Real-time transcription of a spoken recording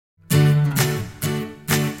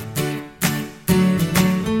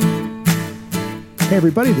Hey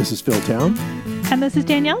everybody, this is Phil Town. And this is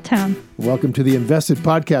Danielle Town. Welcome to the Invested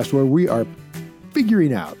Podcast, where we are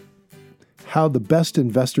figuring out how the best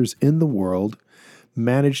investors in the world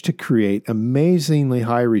manage to create amazingly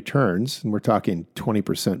high returns. And we're talking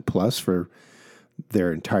 20% plus for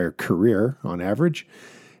their entire career on average.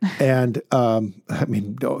 And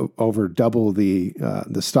over double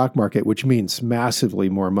the stock market, which means massively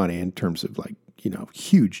more money in terms of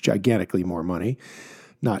huge, gigantically more money,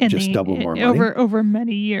 not just double more money. Over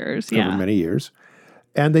many years, yeah. Over many years.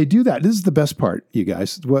 And they do that. This is the best part, you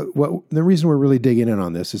guys. What the reason we're really digging in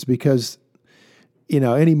on this is because,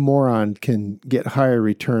 any moron can get higher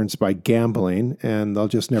returns by gambling, and they'll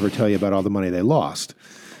just never tell you about all the money they lost.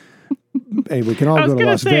 And we can all go to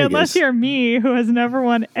Las Vegas. Unless you're me, who has never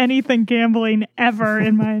won anything gambling ever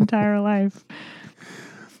in my entire life.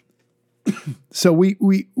 So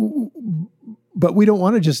but we don't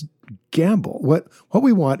want to just gamble. What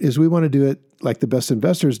we want is we want to do it like the best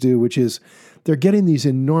investors do, which is they're getting these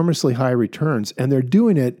enormously high returns, and they're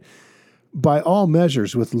doing it by all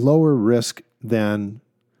measures with lower risk than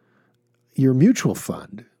your mutual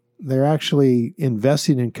fund. They're actually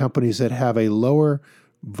investing in companies that have a lower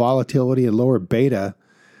volatility and lower beta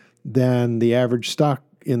than the average stock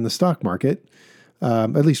in the stock market.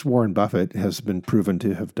 At least Warren Buffett has been proven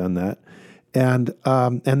to have done that. And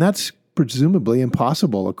that's presumably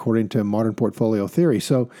impossible according to modern portfolio theory.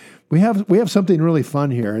 So we have something really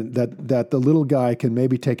fun here that the little guy can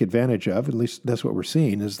maybe take advantage of. At least that's what we're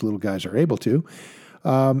seeing, is little guys are able to,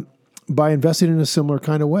 by investing in a similar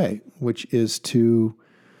kind of way, which is to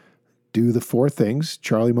do the four things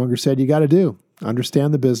Charlie Munger said you got to do.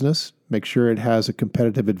 Understand the business, make sure it has a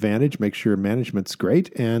competitive advantage, make sure management's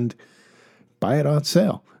great, and buy it on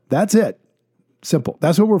sale. That's it. Simple.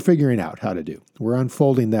 That's what we're figuring out how to do. We're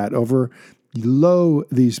unfolding that over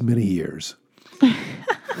these many years.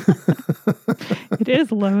 It is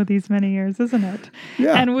these many years, isn't it?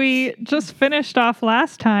 Yeah. And we just finished off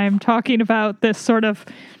last time talking about this sort of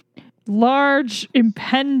large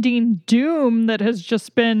impending doom that has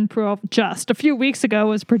just been just a few weeks ago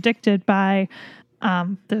was predicted by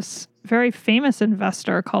this very famous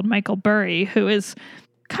investor called Michael Burry, who is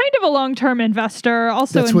kind of a long-term investor.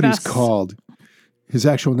 Also, that's what he's called. His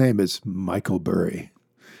actual name is Michael Burry,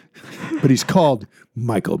 but he's called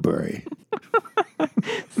Michael Burry.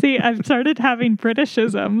 See, I've started having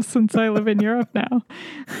Britishisms since I live in Europe now.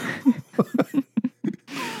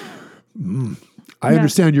 I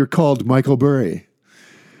understand you're called Michael Burry.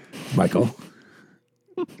 Michael.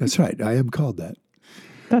 That's right. I am called that.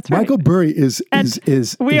 That's right. Michael Burry is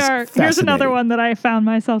here's another one that I found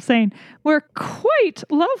myself saying. We're quite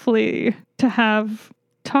lovely to have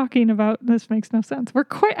talking about. This makes no sense.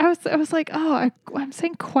 I was like, I'm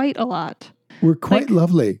saying quite a lot. We're quite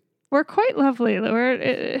lovely. We're quite lovely.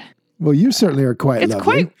 Well, you certainly are quite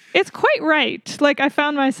lovely. It's quite right. I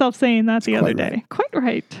found myself saying that the other day. Right. Quite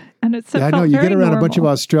right. And it's I know. You get around a bunch of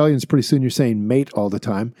Australians, pretty soon you're saying mate all the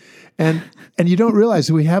time. And you don't realize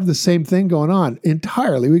that we have the same thing going on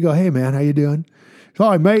entirely. We go, hey man, how you doing?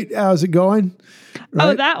 Hi mate, how's it going? Right?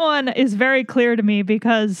 Oh, that one is very clear to me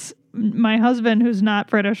because my husband, who's not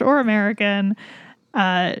British or American,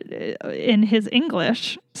 in his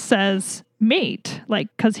English says mate,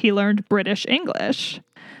 because he learned British English.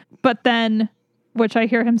 But then, which I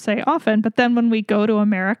hear him say often, but then when we go to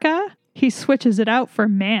America, he switches it out for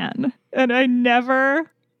man. And I never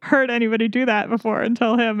heard anybody do that before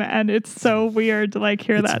until him. And it's so weird to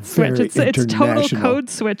hear that switch. It's total code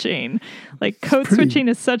switching. Switching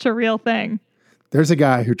is such a real thing. There's a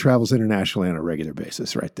guy who travels internationally on a regular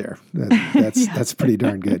basis right there. That's pretty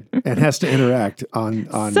darn good. And has to interact on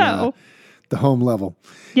the home level.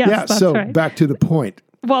 Yes, that's so right. Back to the point.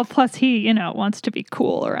 Well, plus he, wants to be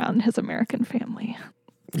cool around his American family.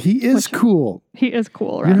 He is cool. He is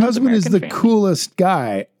cool around Your husband is the family. coolest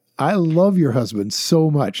guy. I love your husband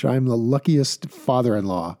so much. I'm the luckiest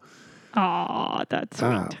father-in-law. Oh, that's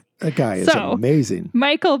sweet. That guy is amazing.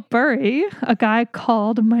 Michael Burry, a guy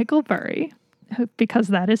called Michael Burry, because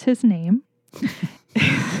that is his name,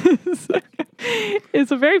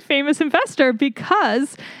 is a very famous investor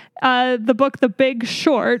because the book The Big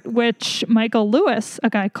Short, which Michael Lewis, a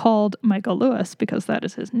guy called Michael Lewis, because that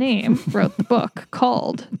is his name, wrote the book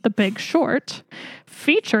called The Big Short,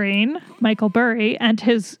 featuring Michael Burry and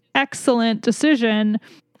his excellent decision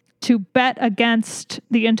to bet against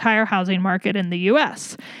the entire housing market in the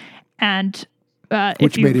U.S. And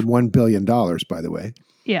which made him $1 billion, by the way.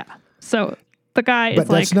 Yeah. So the guy but is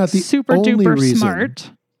that's not the super only duper reason.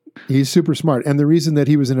 smart. He's super smart. And the reason that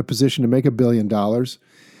he was in a position to make $1 billion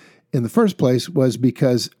in the first place was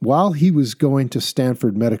because while he was going to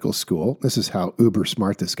Stanford Medical School, this is how uber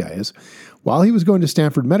smart this guy is. While he was going to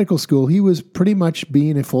Stanford Medical School, he was pretty much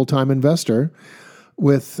being a full-time investor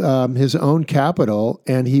with his own capital,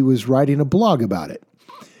 and he was writing a blog about it.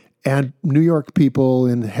 And New York people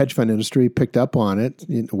in the hedge fund industry picked up on it.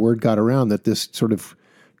 Word got around that this sort of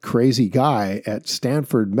crazy guy at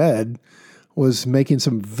Stanford Med was making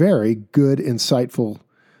some very good, insightful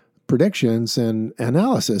predictions and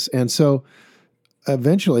analysis. And so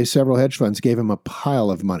eventually several hedge funds gave him a pile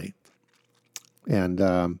of money. And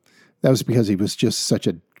that was because he was just such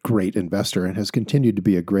a great investor and has continued to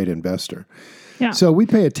be a great investor. Yeah. So we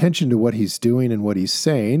pay attention to what he's doing and what he's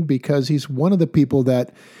saying because he's one of the people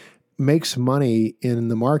that makes money in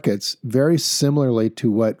the markets very similarly to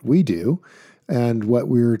what we do and what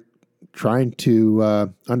we're trying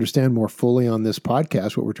to understand more fully on this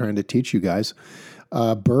podcast, what we're trying to teach you guys.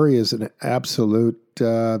 Burry is an absolute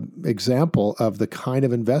example of the kind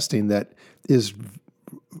of investing that is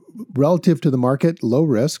relative to the market, low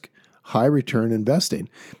risk, high return investing.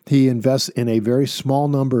 He invests in a very small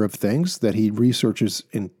number of things that he researches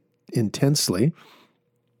intensely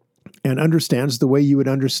and understands the way you would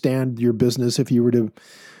understand your business if you were to,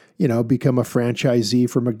 become a franchisee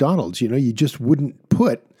for McDonald's. You just wouldn't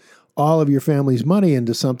put all of your family's money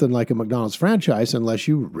into something like a McDonald's franchise unless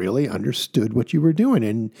you really understood what you were doing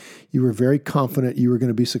and you were very confident you were going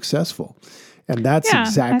to be successful. And that's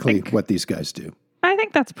exactly what these guys do. I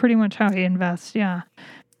think that's pretty much how he invests, yeah.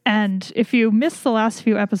 And if you missed the last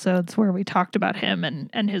few episodes where we talked about him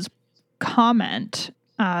and his comment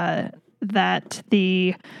that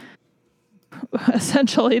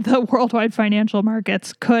essentially the worldwide financial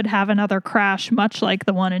markets could have another crash much like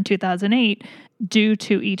the one in 2008 due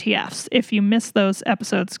to ETFs. If you missed those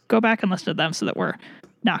episodes, go back and listen to them so that we're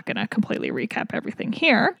not going to completely recap everything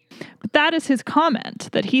here. But that is his comment,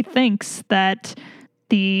 that he thinks that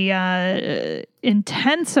the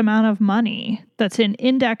intense amount of money that's in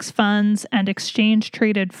index funds and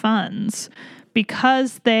exchange-traded funds,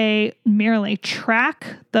 because they merely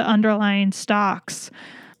track the underlying stocks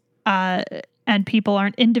and people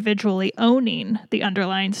aren't individually owning the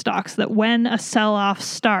underlying stocks, that when a sell-off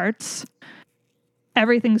starts,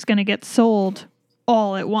 everything's going to get sold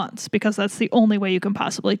all at once because that's the only way you can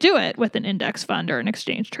possibly do it with an index fund or an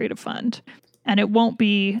exchange-traded fund. And it won't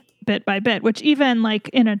be bit by bit, which even like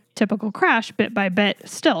in a typical crash, bit by bit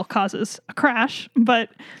still causes a crash. But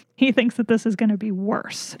he thinks that this is going to be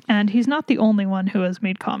worse. And he's not the only one who has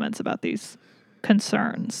made comments about these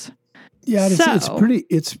concerns. Yeah, he's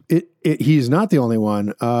not the only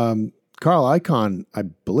one. Carl Icahn, I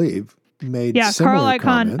believe, made similar Carl Icahn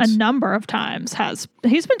comments. a number of times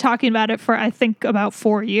he's been talking about it for, I think, about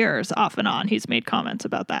 4 years off and on. He's made comments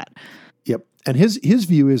about that. Yep. And his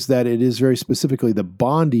view is that it is very specifically the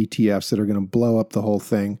bond ETFs that are going to blow up the whole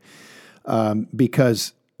thing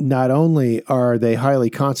because not only are they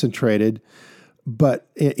highly concentrated, but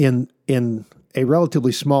in a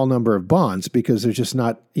relatively small number of bonds because there's just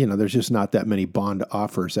not that many bond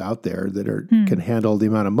offers out there that can handle the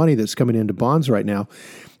amount of money that's coming into bonds right now.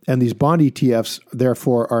 And these bond ETFs,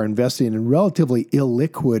 therefore, are investing in relatively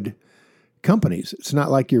illiquid companies. It's not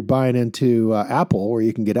like you're buying into Apple where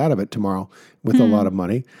you can get out of it tomorrow with a lot of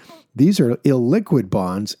money. These are illiquid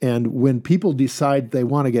bonds. And when people decide they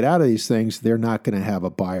want to get out of these things, they're not going to have a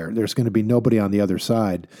buyer. There's going to be nobody on the other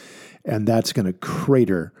side. And that's going to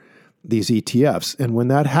crater these ETFs. And when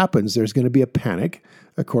that happens, there's going to be a panic,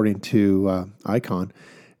 according to Icahn.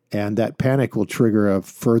 And that panic will trigger a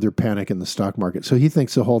further panic in the stock market. So he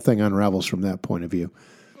thinks the whole thing unravels from that point of view.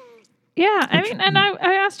 Yeah, I mean, and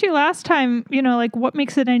I asked you last time, like what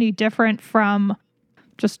makes it any different from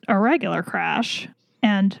just a regular crash?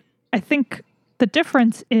 And I think the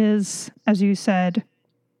difference is, as you said,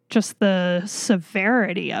 just the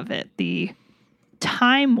severity of it, the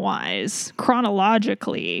time-wise,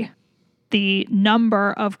 chronologically, the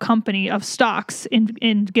number of stocks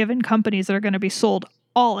in given companies that are going to be sold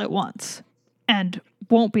all at once and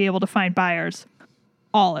won't be able to find buyers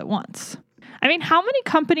all at once. I mean, how many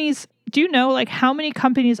companies, do you know, like how many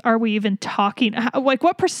companies are we even talking, like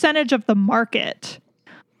what percentage of the market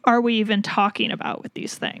are we even talking about with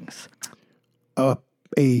these things? A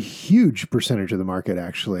huge percentage of the market,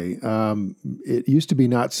 actually. It used to be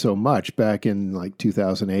not so much back in like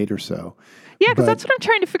 2008 or so. Yeah, because that's what I'm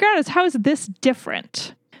trying to figure out is how is this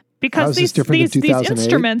different? Because these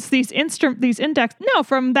index, no,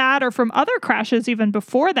 from that or from other crashes even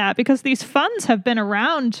before that, because these funds have been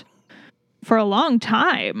around for a long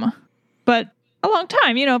time, but a long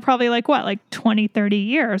time, probably like 20, 30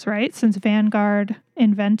 years, right? Since Vanguard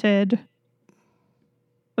invented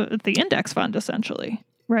the index fund, essentially.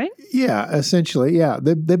 right? Yeah, essentially. Yeah,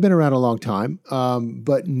 they've been around a long time,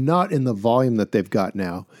 but not in the volume that they've got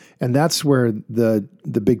now. And that's where the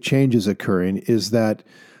big change is occurring, is that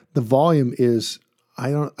the volume is,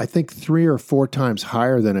 I think 3 or 4 times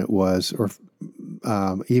higher than it was, or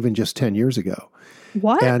even just 10 years ago.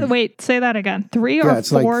 What? And Wait, say that again. 3 or it's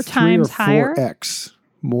 4 like times 3 or higher? 4x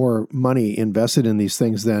more money invested in these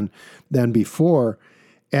things than before.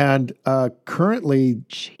 And currently,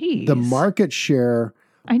 Jeez. the market share.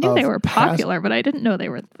 I knew they were popular, but I didn't know they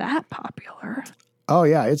were that popular. Oh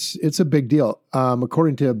yeah, it's a big deal.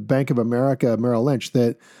 According to Bank of America, Merrill Lynch,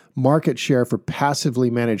 that market share for passively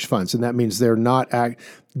managed funds, and that means they're not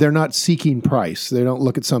seeking price. They don't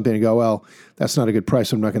look at something and go, well, that's not a good price,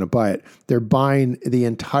 so I'm not going to buy it. They're buying the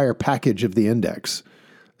entire package of the index.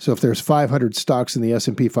 So if there's 500 stocks in the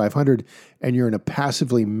S&P 500 and you're in a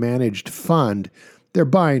passively managed fund, they're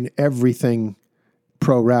buying everything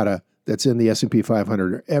pro rata that's in the S&P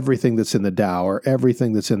 500, or everything that's in the Dow, or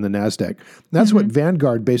everything that's in the NASDAQ. That's what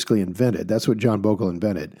Vanguard basically invented. That's what John Bogle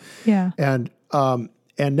invented. Yeah. And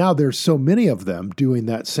now there's so many of them doing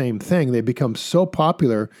that same thing. They become so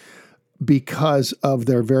popular because of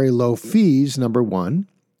their very low fees, number one,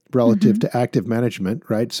 relative to active management,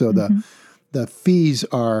 right? So the fees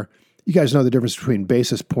are, you guys know the difference between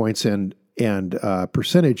basis points and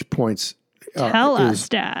percentage points. Tell us,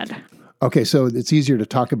 Dad. Okay, so it's easier to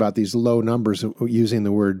talk about these low numbers using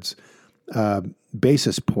the words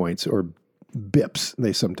basis points, or BIPs,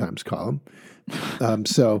 they sometimes call them.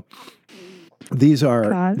 So these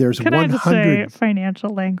are, there's Can 100. I just say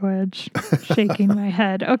financial language? Shaking my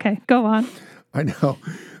head. Okay, go on. I know.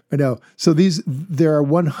 So there are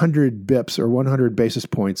 100 BIPs, or 100 basis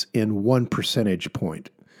points in 1 percentage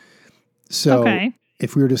point. So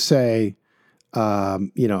if we were to say,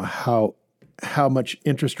 how much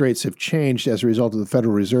interest rates have changed as a result of the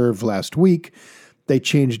Federal Reserve last week, they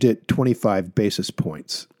changed it 25 basis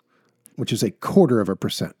points, which is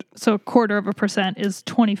 1/4%. So 1/4% is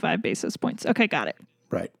 25 basis points. Okay, got it.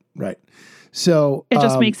 Right. So it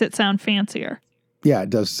just makes it sound fancier. Yeah,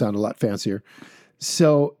 it does sound a lot fancier.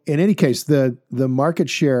 So in any case, the market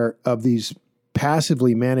share of these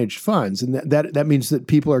passively managed funds, and that means that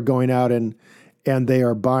people are going out and they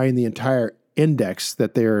are buying the entire index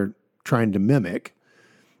that they're trying to mimic,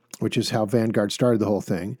 which is how Vanguard started the whole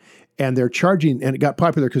thing. And they're charging, and it got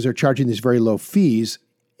popular because they're charging these very low fees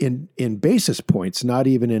in basis points, not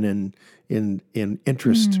even in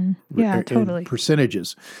interest in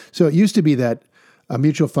percentages. So it used to be that a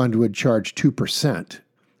mutual fund would charge 2%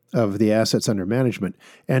 of the assets under management.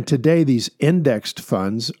 And today these indexed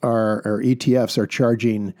funds or ETFs are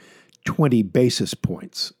charging 20 basis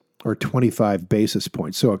points. Or 25 basis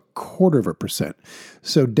points, so 1/4%.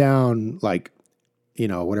 So down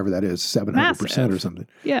whatever that is, 700% or something.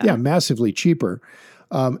 Yeah, massively cheaper,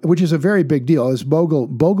 which is a very big deal. As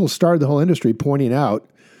Bogle started the whole industry pointing out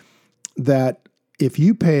that if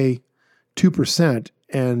you pay 2%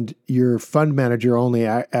 and your fund manager only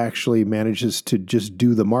actually manages to just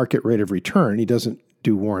do the market rate of return, he doesn't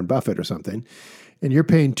do Warren Buffett or something, and you're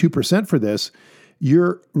paying 2% for this,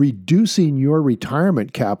 you're reducing your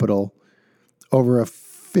retirement capital over a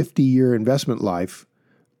 50-year investment life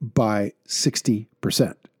by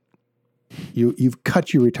 60%. You've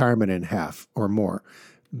cut your retirement in half or more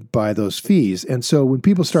by those fees. And so when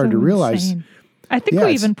people started to realize... Insane. I think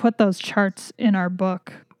we even put those charts in our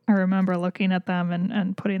book. I remember looking at them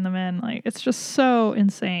and putting them in. It's just so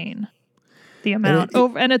insane. The amount,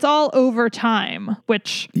 and it's all over time,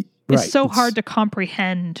 which... It's so hard to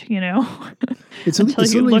comprehend, It's a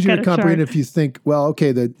little easier to comprehend if you think, well,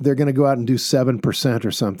 okay, they're going to go out and do 7%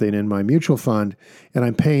 or something in my mutual fund, and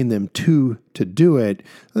I'm paying them 2% to do it.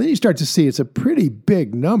 And then you start to see it's a pretty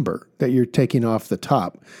big number that you're taking off the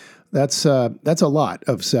top. That's a lot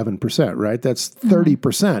of 7%, right? That's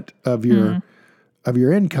 30% of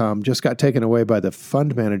your income just got taken away by the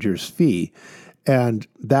fund manager's fee, and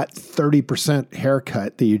that 30%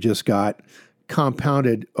 haircut that you just got,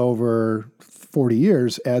 compounded over 40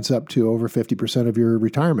 years, adds up to over 50% of your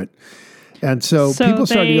retirement. And so people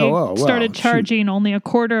started to go, oh, well, started charging only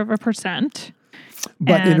 1/4%.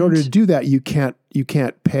 But in order to do that, you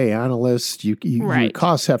can't pay analysts. Your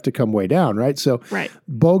costs have to come way down, right? So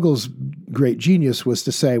Bogle's great genius was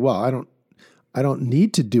to say, well, I don't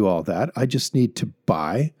need to do all that. I just need to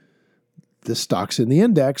buy the stocks in the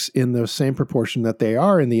index in the same proportion that they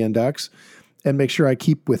are in the index, and make sure I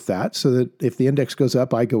keep with that, so that if the index goes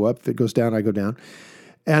up, I go up. If it goes down, I go down.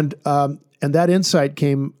 And that insight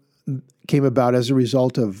came about as a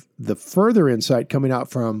result of the further insight coming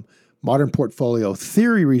out from modern portfolio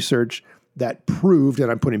theory research that proved,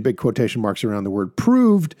 and I'm putting big quotation marks around the word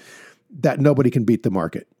proved, that nobody can beat the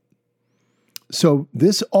market. So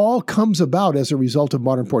this all comes about as a result of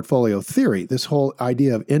modern portfolio theory. This whole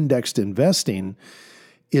idea of indexed investing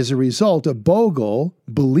is a result of Bogle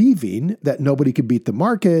believing that nobody can beat the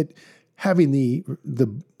market, having the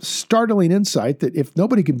startling insight that if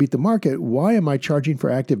nobody can beat the market, why am I charging for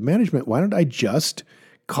active management? Why don't I just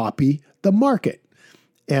copy the market?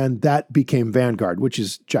 And that became Vanguard, which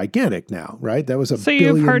is gigantic now, right? That was a So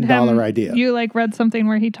you've heard billion-dollar idea. You read something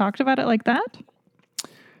where he talked about it like that?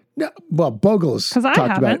 No, well, Bogle has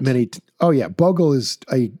talked about it many. Oh yeah, Bogle is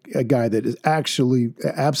a guy that is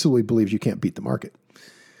absolutely believes you can't beat the market.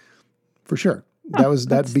 For sure,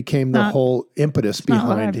 that became the whole impetus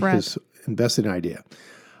behind his investing idea.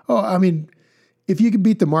 Oh, I mean, if you can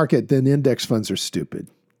beat the market, then index funds are stupid.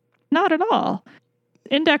 Not at all.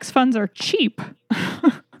 Index funds are cheap.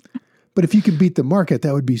 But if you could beat the market,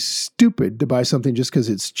 that would be stupid to buy something just because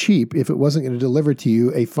it's cheap if it wasn't going to deliver to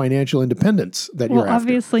you a financial independence that you're after. Well,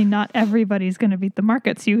 obviously not everybody's going to beat the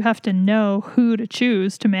market. So you have to know who to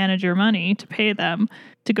choose to manage your money, to pay them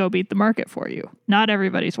to go beat the market for you. Not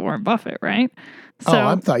everybody's Warren Buffett, right? So,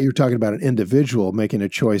 I thought you were talking about an individual making a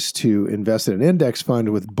choice to invest in an index fund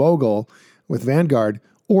with Bogle, with Vanguard,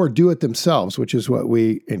 or do it themselves, which is what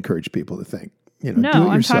we encourage people to think. Do it yourself.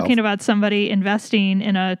 I'm talking about somebody investing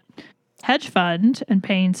in a hedge fund and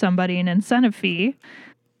paying somebody an incentive fee,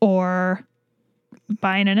 or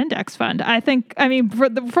buying an index fund. From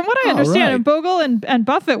what I understand, right. Bogle and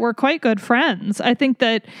Buffett were quite good friends. I think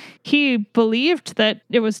that he believed that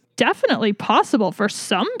it was definitely possible for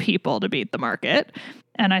some people to beat the market.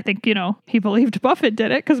 And I think, he believed Buffett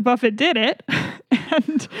did it because Buffett did it.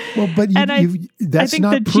 That's I think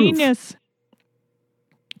not the proof. Genius.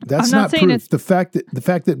 That's not proof. The fact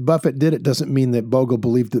that Buffett did it doesn't mean that Bogle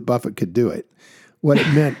believed that Buffett could do it. What it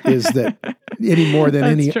meant is that any more than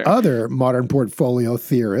any other modern portfolio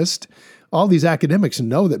theorist, all these academics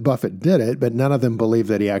know that Buffett did it, but none of them believe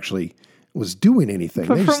that he actually was doing anything.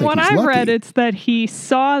 But from what I've read, it's that he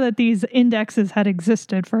saw that these indexes had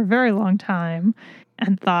existed for a very long time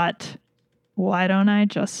and thought, why don't I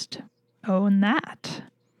just own that?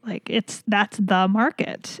 That's the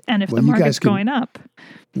market. And if the market's going up.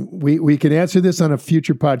 We can answer this on a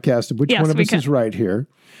future podcast of which one of us is right here.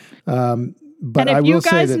 But and if you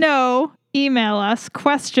guys know, email us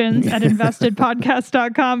questions at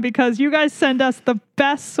investedpodcast.com because you guys send us the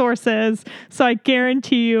best sources. So I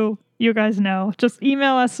guarantee you guys know. Just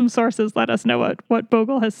email us some sources. Let us know what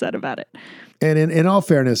Bogle has said about it. And in all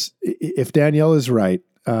fairness, if Danielle is right,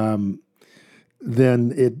 then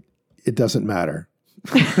it doesn't matter.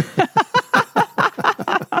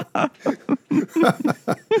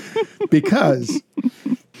 Because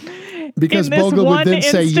Bogle would then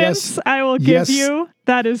say yes. I will give you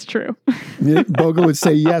that is true. Bogle would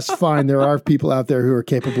say yes, fine. There are people out there who are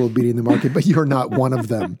capable of beating the market, but you're not one of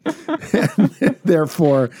them. And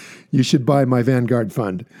therefore, you should buy my Vanguard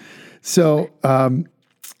fund. I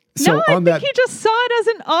think he just saw it as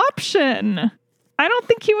an option. I don't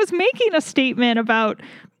think he was making a statement about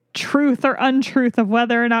truth or untruth of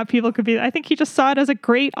whether or not people could be. I think he just saw it as a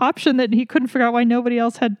great option that he couldn't figure out why nobody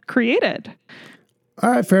else had created.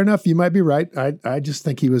 All right, fair enough. You might be right. I just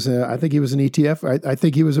think he was an ETF. I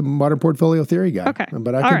think he was a modern portfolio theory guy. Okay.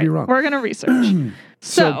 But I could be wrong. We're going to research.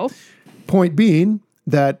 So, point being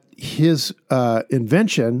that his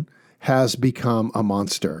invention has become a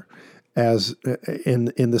monster, as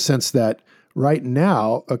in the sense that right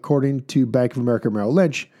now, according to Bank of America Merrill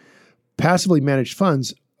Lynch, passively managed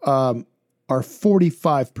funds are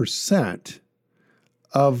 45%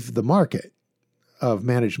 of the market of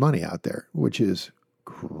managed money out there, which is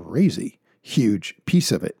crazy, huge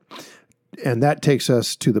piece of it. And that takes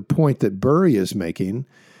us to the point that Burry is making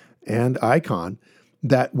and Icon,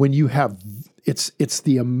 that when you have, it's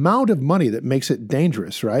the amount of money that makes it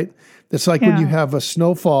dangerous, right? It's like when you have a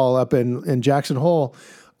snowfall up in Jackson Hole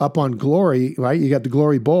up on Glory, right? You got the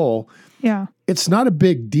Glory Bowl. Yeah. It's not a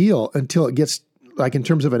big deal until it gets, like in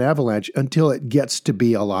terms of an avalanche, until it gets to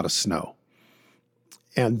be a lot of snow.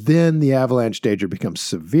 And then the avalanche danger becomes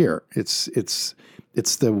severe. It's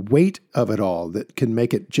the weight of it all that can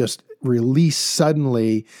make it just release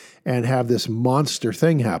suddenly and have this monster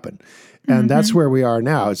thing happen. And that's where we are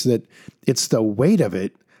now. It's the weight of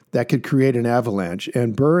it that could create an avalanche.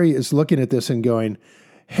 And Burry is looking at this and going,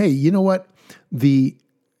 hey, you know what? The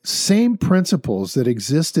same principles that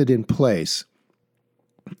existed in place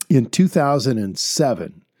in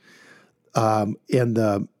 2007 in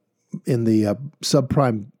the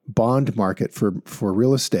subprime bond market for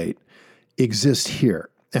real estate exist here.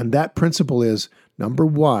 And that principle is, number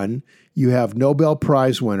one, you have Nobel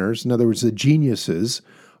Prize winners. In other words, the geniuses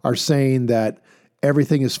are saying that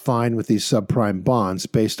everything is fine with these subprime bonds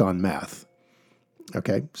based on math.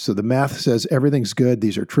 Okay, so the math says everything's good.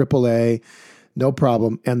 These are AAA, no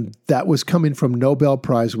problem. And that was coming from Nobel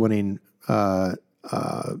Prize winning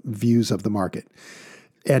views of the market.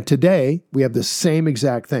 And today we have the same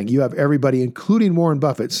exact thing. You have everybody, including Warren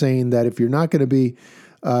Buffett, saying that if you're not going to be,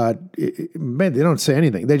 man, they don't say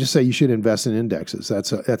anything. They just say you should invest in indexes.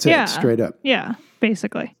 That's it, straight up. Yeah,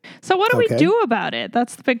 basically. So what do we do about it?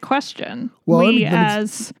 That's the big question. Well,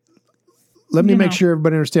 let me make sure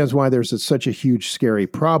everybody understands why there's such a huge, scary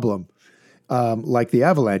problem like the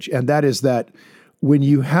avalanche. And that is that when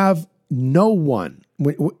you have no one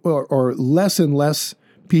or less and less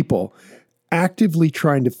people actively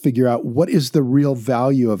trying to figure out what is the real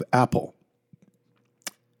value of Apple,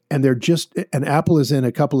 and Apple is in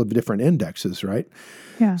a couple of different indexes, right?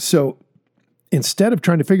 Yeah. So instead of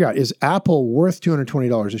trying to figure out, is Apple worth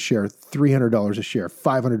 $220 a share, $300 a share,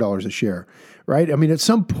 $500 a share, right? I mean, at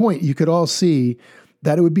some point you could all see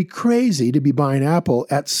that it would be crazy to be buying Apple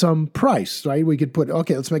at some price, right? We could put,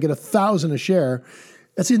 okay, let's make it $1,000 a share.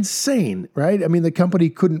 That's insane, right? I mean, the company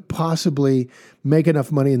couldn't possibly make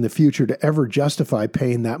enough money in the future to ever justify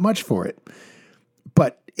paying that much for it.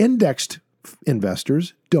 But indexed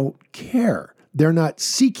investors don't care. They're not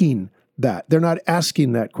seeking that. They're not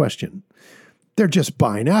asking that question. They're just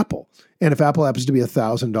buying Apple. And if Apple happens to be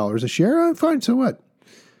 $1,000 a share, fine, so what?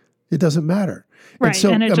 It doesn't matter. Right,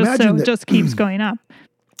 and it just keeps going up.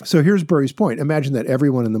 So here's Burry's point. Imagine that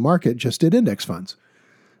everyone in the market just did index funds,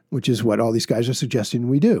 which is what all these guys are suggesting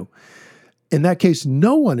we do. In that case,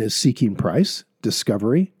 no one is seeking price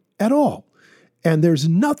discovery at all. And there's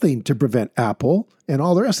nothing to prevent Apple and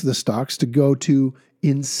all the rest of the stocks to go to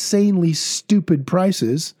insanely stupid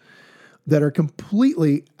prices that are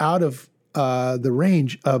completely out of the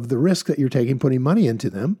range of the risk that you're taking putting money into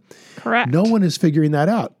them. Correct. No one is figuring that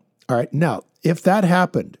out. All right. Now, if that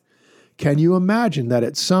happened, can you imagine that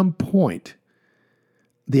at some point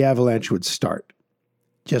the avalanche would start?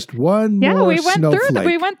 Just one more snowflake.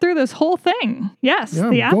 We went through this whole thing. Yes,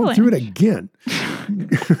 the avalanche. Going through it again.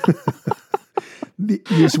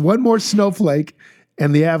 Just one more snowflake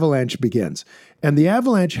and the avalanche begins. And the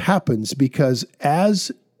avalanche happens because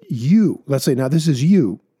as you, let's say now this is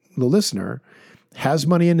you, the listener, has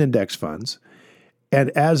money in index funds. And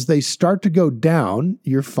as they start to go down,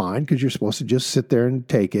 you're fine because you're supposed to just sit there and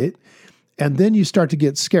take it. And then you start to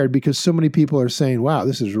get scared because so many people are saying, wow,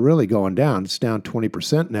 this is really going down. It's down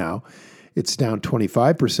 20% now. It's down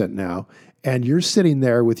 25% now. And you're sitting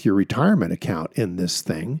there with your retirement account in this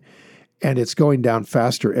thing, and it's going down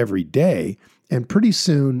faster every day. And pretty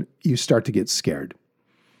soon you start to get scared.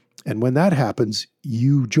 And when that happens,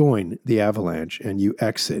 you join the avalanche and you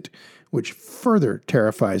exit, which further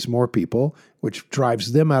terrifies more people, which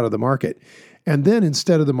drives them out of the market. And then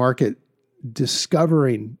instead of the market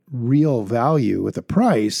discovering real value with a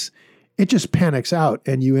price, it just panics out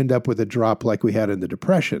and you end up with a drop like we had in the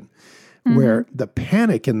Depression, where the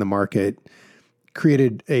panic in the market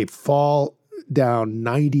created a fall down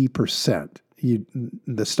 90%.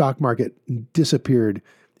 The stock market disappeared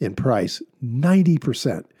in price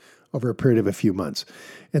 90% over a period of a few months.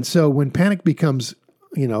 And so when panic becomes,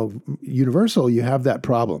 universal, you have that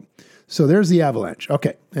problem. So there's the avalanche.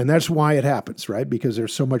 Okay. And that's why it happens, right? Because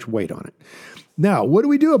there's so much weight on it. Now, what do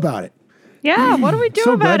we do about it? Yeah, what do we do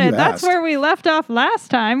about it? That's where we left off last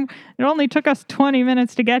time. It only took us 20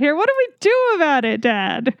 minutes to get here. What do we do about it,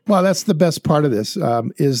 Dad? Well, that's the best part of this,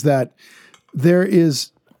 is that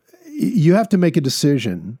you have to make a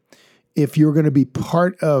decision if you're going to be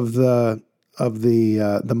part of the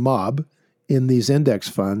mob in these index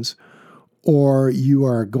funds, or you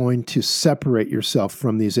are going to separate yourself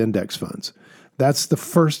from these index funds. That's the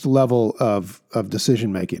first level of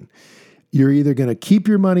decision making. You're either going to keep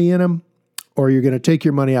your money in them, or you're going to take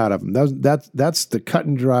your money out of them. That's the cut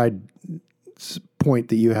and dried point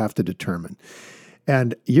that you have to determine.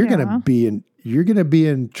 And you're going to be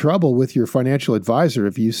in trouble with your financial advisor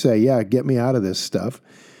if you say, "Yeah, get me out of this stuff,"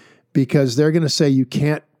 because they're going to say you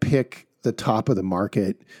can't pick the top of the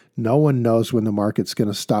market. No one knows when the market's going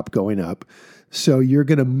to stop going up. So you're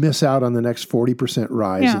going to miss out on the next 40%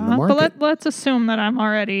 rise in the market. But let's assume that I'm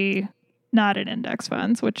already not in index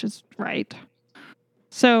funds, which is right.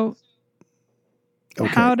 So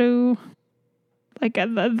how do,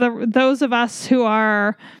 those of us who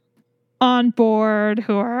are on board,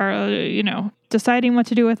 who are, deciding what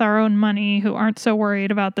to do with our own money, who aren't so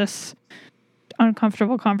worried about this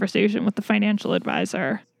uncomfortable conversation with the financial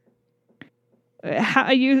advisor, how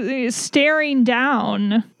are you staring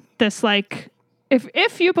down this,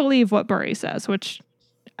 if you believe what Burry says, which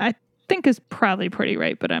I think is probably pretty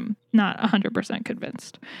right, but I'm not 100%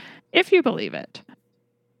 convinced. If you believe it,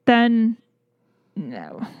 then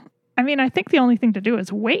no. I mean, I think the only thing to do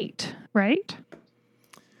is wait, right?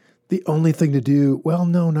 The only thing to do, well,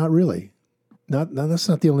 no, not really. No, that's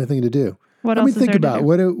not the only thing to do. What I else mean, is think there to about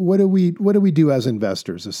do? what do we do as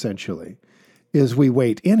investors essentially? Is we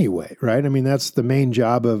wait anyway, right? I mean, that's the main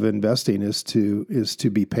job of investing is to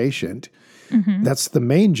be patient. Mm-hmm. That's the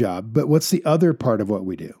main job. But what's the other part of what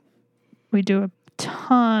we do? We do a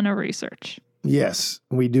ton of research. Yes,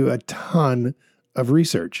 we do a ton of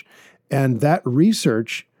research. And that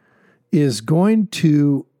research is going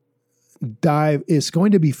to it's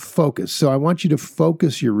going to be focused. So I want you to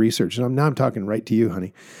focus your research. And I'm talking right to you,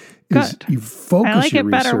 honey. Good. You focus I like your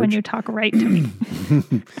it better research. when you talk right to me.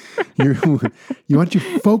 You want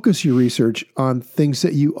to focus your research on things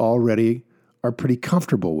that you already are pretty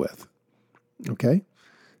comfortable with. Okay?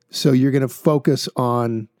 So you're going to focus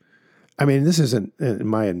on, I mean, this isn't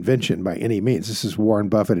my invention by any means. This is Warren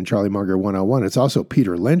Buffett and Charlie Munger 101. It's also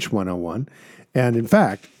Peter Lynch 101. And in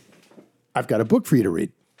fact, I've got a book for you to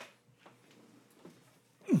read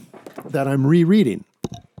that I'm rereading.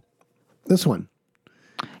 This one.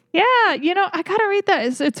 Yeah, I got to read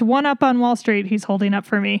that. It's One Up on Wall Street he's holding up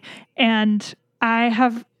for me. And I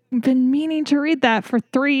have been meaning to read that for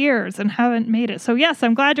 3 years and haven't made it. So yes,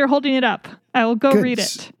 I'm glad you're holding it up. I will go read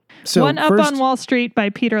it. So One Up on Wall Street by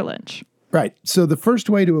Peter Lynch. Right. So the first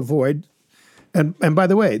way to avoid, and by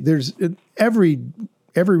the way, there's every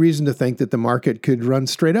reason to think that the market could run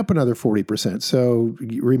straight up another 40%. So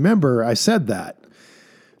remember, I said that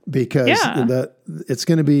because it's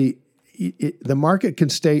going to be, the market can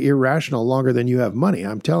stay irrational longer than you have money.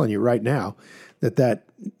 I'm telling you right now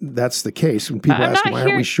that's the case. When people ask, why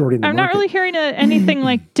aren't we shorting the market? I'm not really hearing anything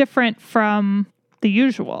like different from the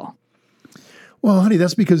usual. Well, honey,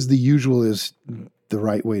 that's because the usual is the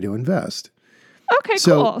right way to invest. Okay,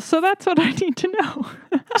 cool. So that's what I need to know.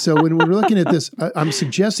 So when we're looking at this, I'm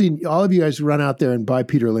suggesting all of you guys run out there and buy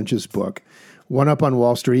Peter Lynch's book, One Up on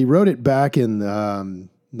Wall Street. He wrote it back in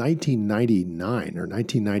 1999 or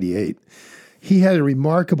 1998. He had a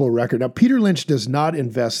remarkable record. Now, Peter Lynch does not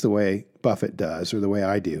invest the way Buffett does or the way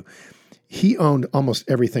I do. He owned almost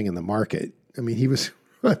everything in the market. I mean,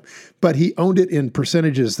 but he owned it in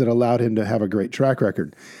percentages that allowed him to have a great track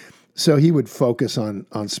record. So he would focus on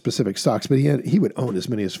specific stocks, but he would own as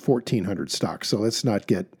many as 1,400 stocks. So let's not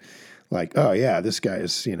get like, oh yeah, this guy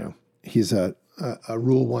is, he's a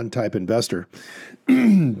Rule 1 type investor.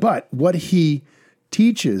 But what he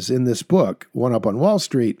teaches in this book, One Up on Wall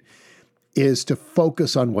Street, is to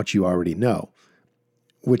focus on what you already know,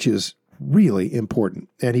 which is really important.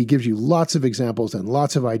 And he gives you lots of examples and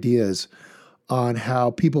lots of ideas on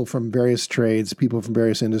how people from various trades, people from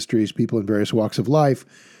various industries, people in various walks of life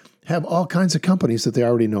have all kinds of companies that they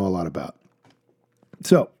already know a lot about.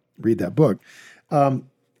 So read that book. And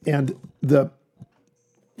the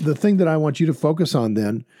thing that I want you to focus on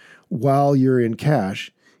then while you're in cash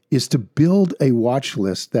is to build a watch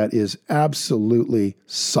list that is absolutely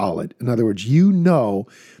solid. In other words,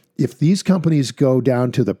 if these companies go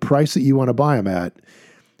down to the price that you want to buy them at,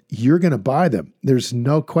 you're going to buy them. There's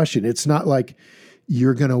no question. It's not like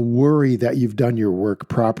you're going to worry that you've done your work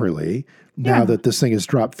properly now that this thing has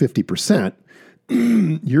dropped 50%.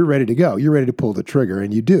 You're ready to go. You're ready to pull the trigger,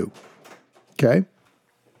 and you do. Okay?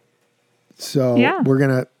 So we're going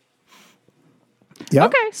to... Yeah.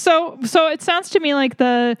 Okay, so it sounds to me like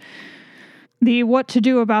the what to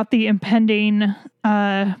do about the impending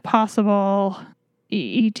possible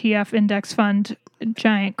ETF index fund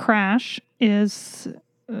giant crash is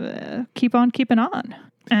keep on keeping on.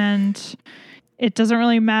 And it doesn't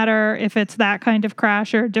really matter if it's that kind of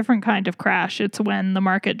crash or a different kind of crash. It's when the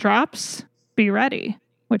market drops, be ready,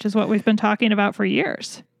 which is what we've been talking about for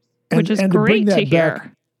years, which is great to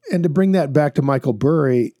hear. And to bring that back to Michael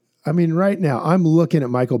Burry, I mean, right now, I'm looking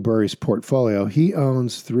at Michael Burry's portfolio. He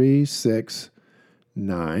owns 3, 6,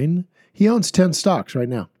 9. He owns 10 stocks right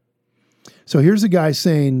now. So here's a guy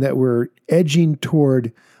saying that we're edging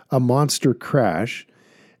toward a monster crash,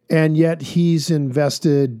 and yet he's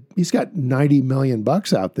got 90 million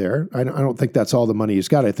bucks out there. I don't think that's all the money he's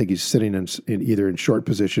got. I think he's sitting in either in short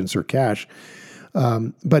positions or cash.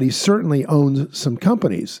 But he certainly owns some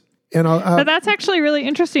companies. And but that's actually really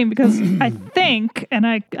interesting because I think, and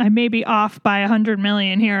I may be off by 100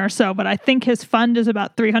 million here or so, but I think his fund is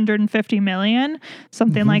about 350 million,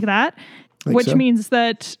 something like that, which means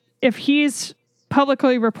that if he's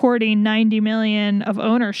publicly reporting 90 million of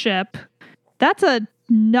ownership, that's a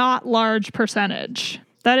not large percentage.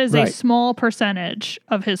 That is a small percentage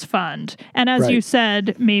of his fund. And as you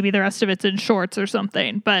said, maybe the rest of it's in shorts or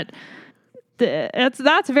something, but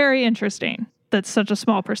that's very interesting. That's such a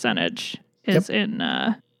small percentage is in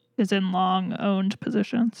is in long owned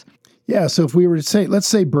positions. Yeah. So if we were to say, let's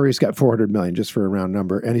say Burry's got 400 million, just for a round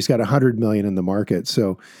number, and he's got 100 million in the market.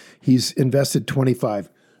 So he's invested 25%.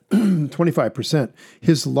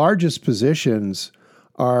 His largest positions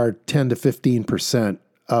are 10 to 15%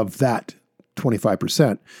 of that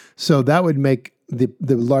 25%. So that would make the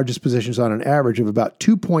largest positions on an average of about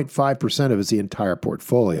 2.5% of his entire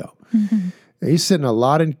portfolio. Mm-hmm. He's sitting a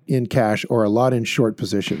lot in cash or a lot in short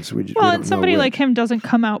positions. And somebody like him doesn't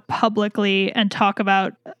come out publicly and talk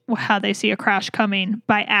about how they see a crash coming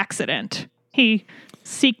by accident. He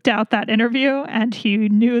seeked out that interview and he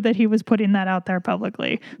knew that he was putting that out there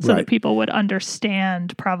publicly so that people would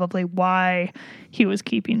understand probably why he was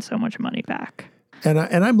keeping so much money back. And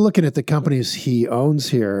I'm looking at the companies he owns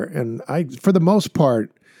here, and for the most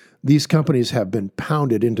part, these companies have been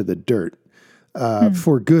pounded into the dirt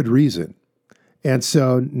for good reason. And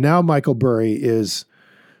so now Michael Burry is,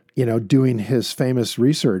 doing his famous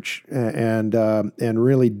research and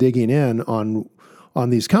really digging in on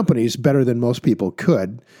these companies better than most people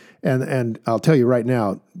could. And I'll tell you right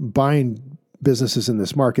now, buying businesses in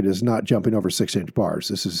this market is not jumping over 6-inch bars.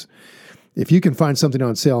 This is, if you can find something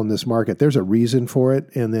on sale in this market, there's a reason for it.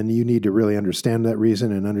 And then you need to really understand that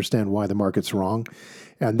reason and understand why the market's wrong.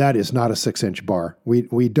 And that is not a 6-inch bar.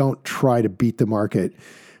 We don't try to beat the market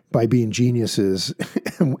by being geniuses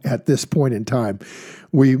at this point in time.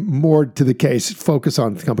 We, more to the case, focus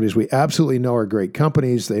on companies we absolutely know are great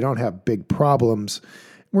companies. They don't have big problems.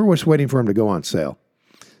 We're just waiting for them to go on sale.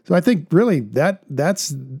 So I think really that's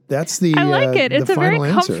the I like it. It's a very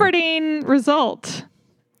answer. Comforting result.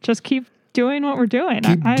 Just keep doing what we're doing.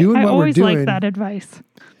 Keep doing what we're doing. I always like that advice.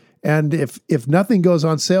 And if nothing goes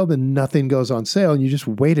on sale, then nothing goes on sale, and you just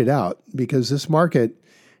wait it out, because this market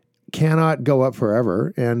cannot go up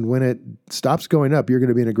forever. And when it stops going up, you're going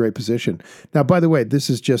to be in a great position. Now, by the way, this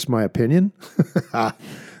is just my opinion. I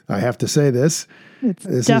have to say this.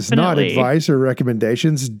 This is not advice or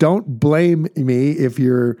recommendations. Don't blame me if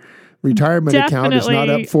your retirement account is not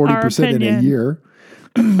up 40% in a year,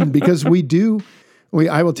 because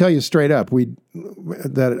I will tell you straight up, we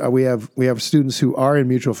have students who are in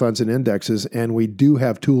mutual funds and indexes, and we do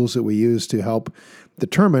have tools that we use to help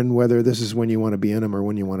determine whether this is when you want to be in them or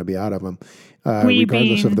when you want to be out of them,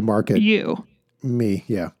 regardless of the market. Me,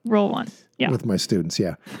 yeah. Roll one, yeah. With my students,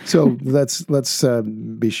 yeah. So let's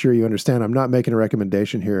be sure you understand. I'm not making a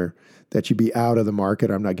recommendation here that you be out of the market.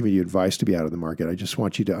 I'm not giving you advice to be out of the market. I just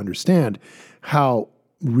want you to understand how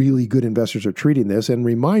really good investors are treating this, and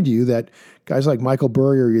remind you that guys like Michael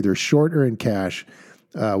Burry are either short or in cash.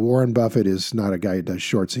 Warren Buffett is not a guy who does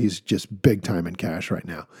shorts. He's just big time in cash right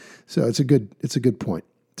now. So it's a good point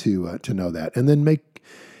to know that, and then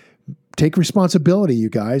take responsibility. You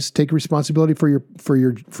guys take responsibility for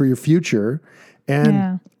your future,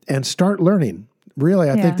 and start learning. Really,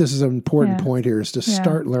 I think this is an important point here, is to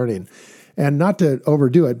start learning, and not to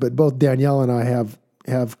overdo it. But both Danielle and I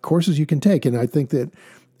have courses you can take, and I think that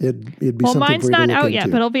it'd be something. Well, mine's not out yet,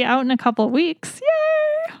 but it'll be out in a couple of weeks.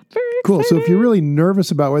 Yay! Very cool. exciting. So if you're really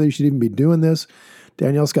nervous about whether you should even be doing this,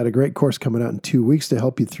 Danielle's got a great course coming out in 2 weeks to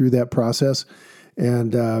help you through that process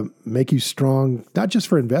and make you strong, not just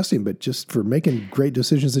for investing, but just for making great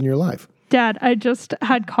decisions in your life. Dad, I just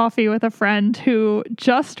had coffee with a friend who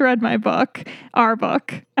just read my book, our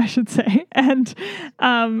book, I should say, and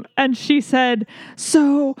she said,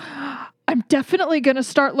 "So I'm definitely going to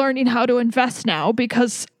start learning how to invest now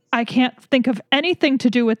because I can't think of anything to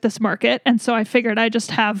do with this market. And so I figured I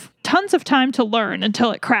just have tons of time to learn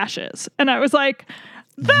until it crashes." And I was like,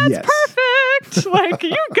 that's perfect. Like,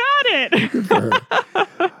 you got it. Good for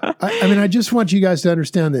her. I just want you guys to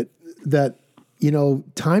understand that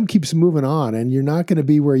time keeps moving on, and you're not going to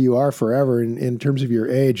be where you are forever in terms of your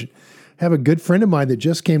age. I have a good friend of mine that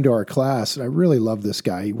just came to our class, and I really love this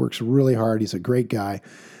guy. He works really hard. He's a great guy.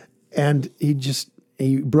 And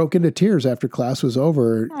he broke into tears after class was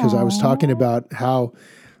over, because I was talking about how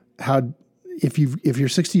if you're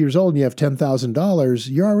 60 years old and you have $10,000,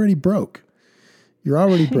 you're already broke. You're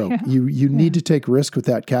already broke. You need to take risk with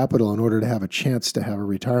that capital in order to have a chance to have a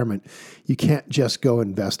retirement. You can't just go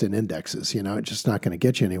invest in indexes. It's just not going to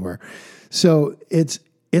get you anywhere. So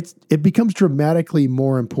it becomes dramatically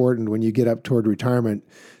more important when you get up toward retirement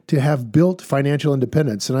to have built financial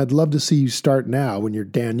independence. And I'd love to see you start now when you're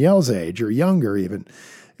Danielle's age or younger even,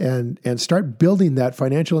 and start building that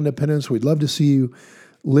financial independence. We'd love to see you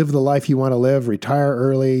live the life you want to live, retire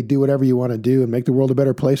early, do whatever you want to do, and make the world a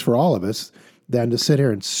better place for all of us, than to sit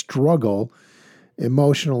here and struggle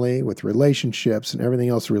emotionally with relationships and everything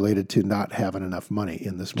else related to not having enough money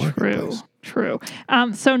in this marketplace. True.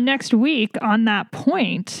 So next week on that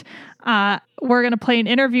point, we're going to play an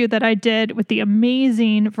interview that I did with the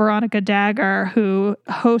amazing Veronica Dagger, who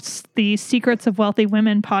hosts the Secrets of Wealthy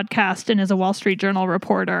Women podcast and is a Wall Street Journal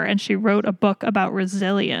reporter. And she wrote a book about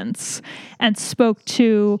resilience and spoke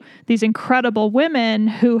to these incredible women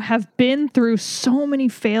who have been through so many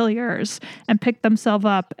failures and picked themselves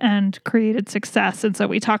up and created success. And so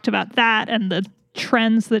we talked about that and the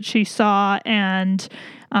trends that she saw and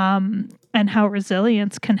how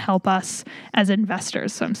resilience can help us as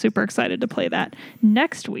investors. So I'm super excited to play that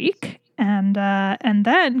next week. And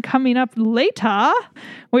then coming up later,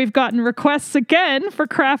 we've gotten requests again for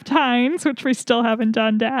Kraft Heinz, which we still haven't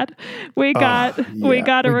done, Dad. We got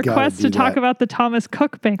a request to talk about the Thomas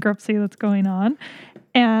Cook bankruptcy that's going on.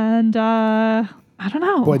 And I don't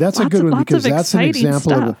know. Boy, that's a good one, because that's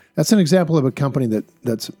an example of a company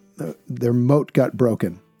that's their moat got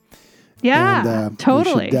broken. Yeah, and,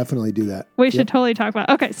 totally. We should definitely do that. We should totally talk about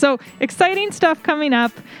it. Okay, so exciting stuff coming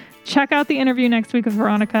up. Check out the interview next week with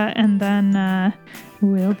Veronica, and then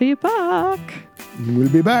we'll be back.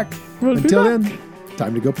 Until then,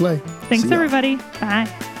 time to go play. Thanks, everybody. Bye.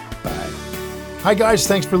 Bye. Hi, guys.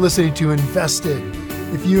 Thanks for listening to Invested.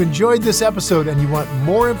 If you enjoyed this episode and you want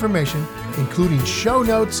more information, including show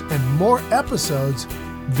notes and more episodes,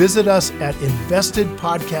 visit us at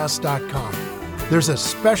investedpodcast.com. There's a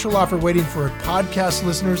special offer waiting for podcast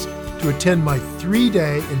listeners to attend my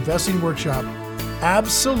 3-day investing workshop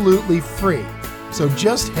absolutely free. So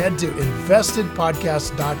just head to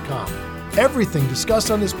investedpodcast.com. Everything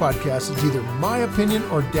discussed on this podcast is either my opinion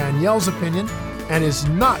or Danielle's opinion and is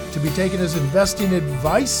not to be taken as investing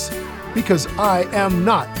advice, because I am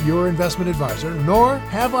not your investment advisor, nor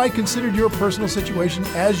have I considered your personal situation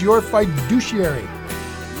as your fiduciary.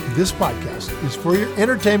 This podcast is for your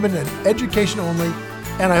entertainment and education only,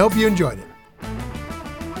 and I hope you enjoyed it.